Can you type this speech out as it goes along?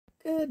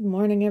Good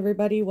morning,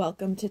 everybody.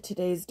 Welcome to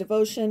today's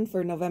devotion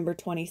for November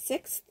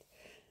 26th.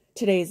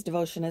 Today's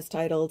devotion is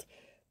titled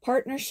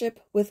Partnership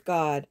with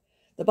God.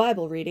 The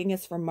Bible reading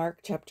is from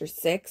Mark chapter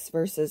 6,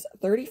 verses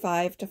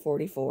 35 to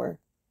 44.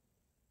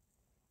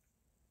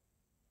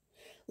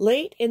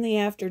 Late in the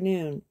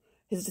afternoon,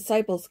 his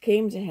disciples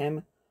came to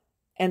him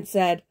and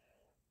said,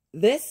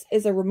 "This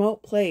is a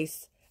remote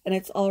place, and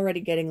it's already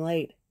getting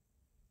late.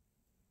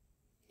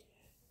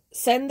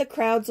 Send the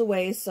crowds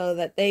away so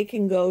that they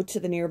can go to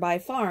the nearby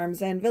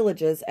farms and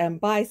villages and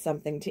buy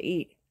something to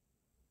eat."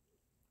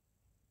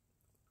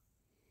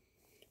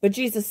 But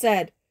Jesus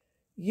said,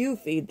 "You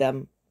feed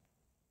them."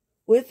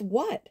 "With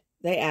what?"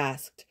 they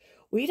asked.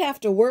 "We'd have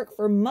to work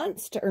for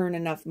months to earn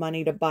enough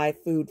money to buy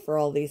food for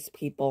all these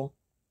people."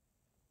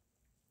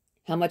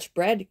 "How much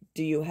bread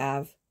do you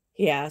have?"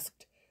 he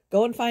asked.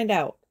 "Go and find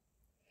out."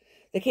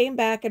 They came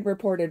back and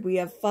reported, "We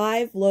have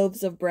 5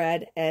 loaves of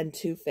bread and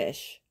 2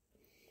 fish."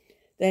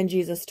 Then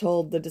Jesus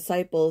told the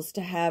disciples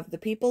to have the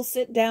people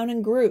sit down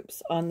in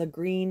groups on the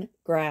green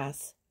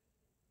grass.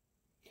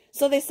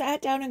 So they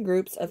sat down in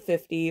groups of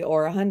 50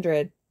 or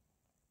 100.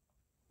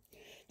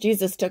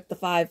 Jesus took the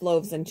 5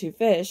 loaves and 2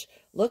 fish,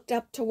 looked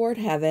up toward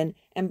heaven,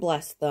 and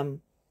blessed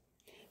them.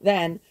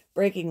 Then,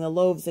 breaking the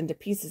loaves into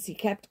pieces, he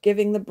kept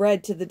giving the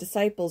bread to the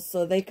disciples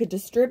so they could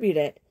distribute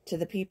it to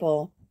the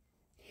people.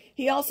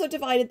 He also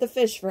divided the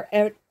fish for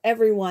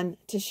everyone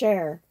to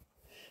share.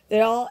 They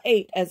all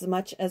ate as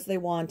much as they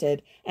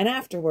wanted, and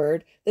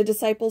afterward the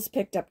disciples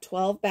picked up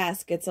 12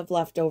 baskets of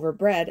leftover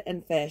bread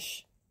and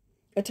fish.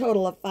 A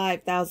total of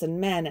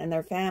 5,000 men and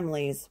their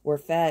families were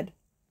fed.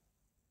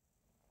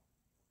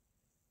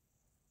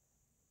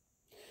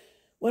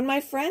 When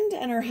my friend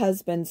and her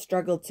husband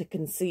struggled to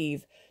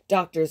conceive,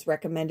 doctors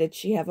recommended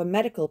she have a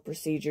medical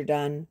procedure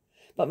done,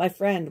 but my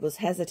friend was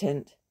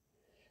hesitant.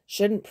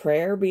 "Shouldn't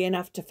prayer be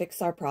enough to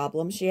fix our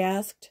problem?" she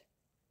asked.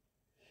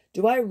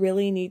 "Do I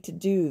really need to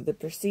do the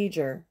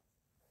procedure?"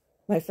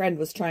 My friend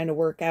was trying to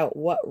work out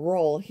what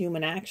role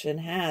human action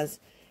has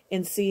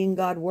in seeing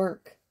God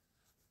work.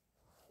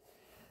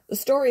 The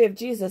story of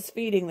Jesus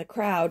feeding the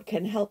crowd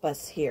can help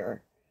us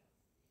here.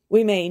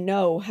 We may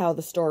know how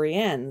the story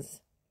ends.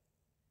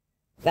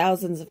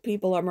 Thousands of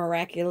people are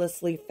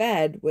miraculously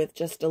fed with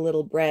just a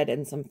little bread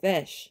and some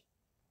fish.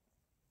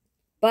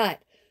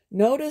 But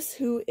notice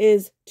who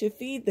is to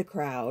feed the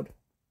crowd.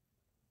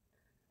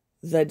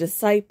 The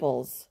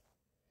disciples.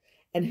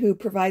 And who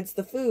provides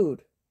the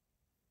food?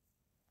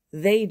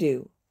 They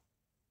do.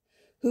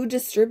 Who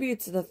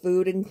distributes the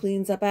food and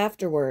cleans up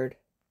afterward?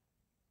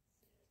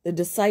 The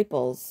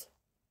disciples.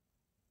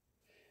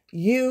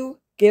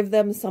 "You give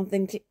them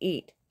something to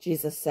eat,"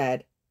 Jesus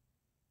said.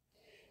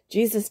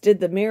 Jesus did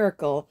the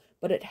miracle,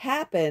 but it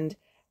happened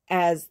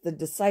as the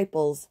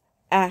disciples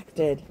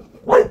acted.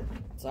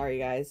 Sorry,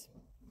 guys.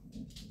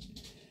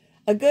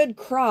 A good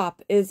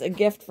crop is a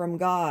gift from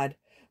God,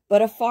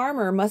 but a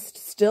farmer must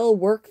still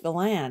work the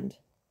land.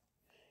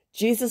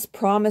 Jesus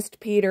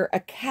promised Peter a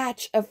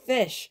catch of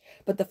fish,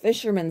 but the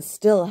fishermen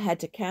still had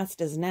to cast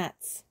his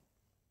nets.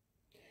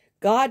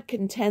 God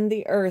can tend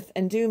the earth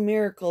and do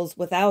miracles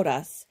without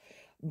us,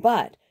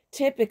 but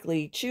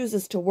typically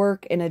chooses to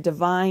work in a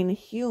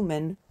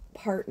divine-human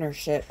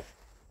partnership.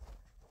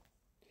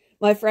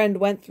 My friend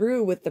went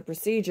through with the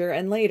procedure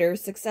and later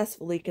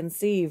successfully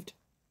conceived.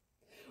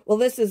 Well,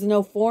 this is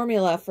no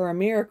formula for a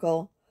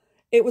miracle.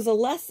 It was a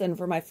lesson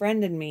for my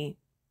friend and me.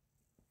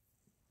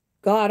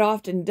 God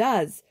often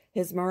does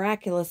his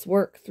miraculous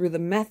work through the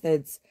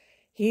methods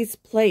he's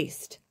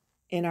placed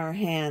in our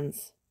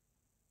hands.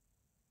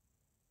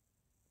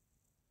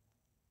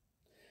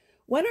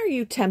 When are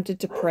you tempted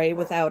to pray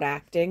without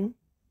acting?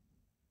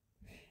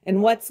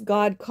 And what's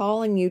God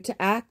calling you to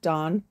act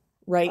on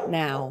right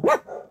now?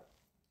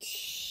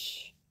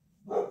 Shh.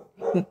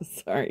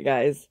 Sorry,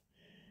 guys.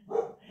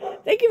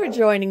 Thank you for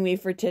joining me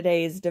for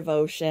today's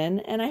devotion,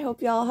 and I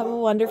hope you all have a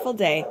wonderful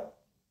day.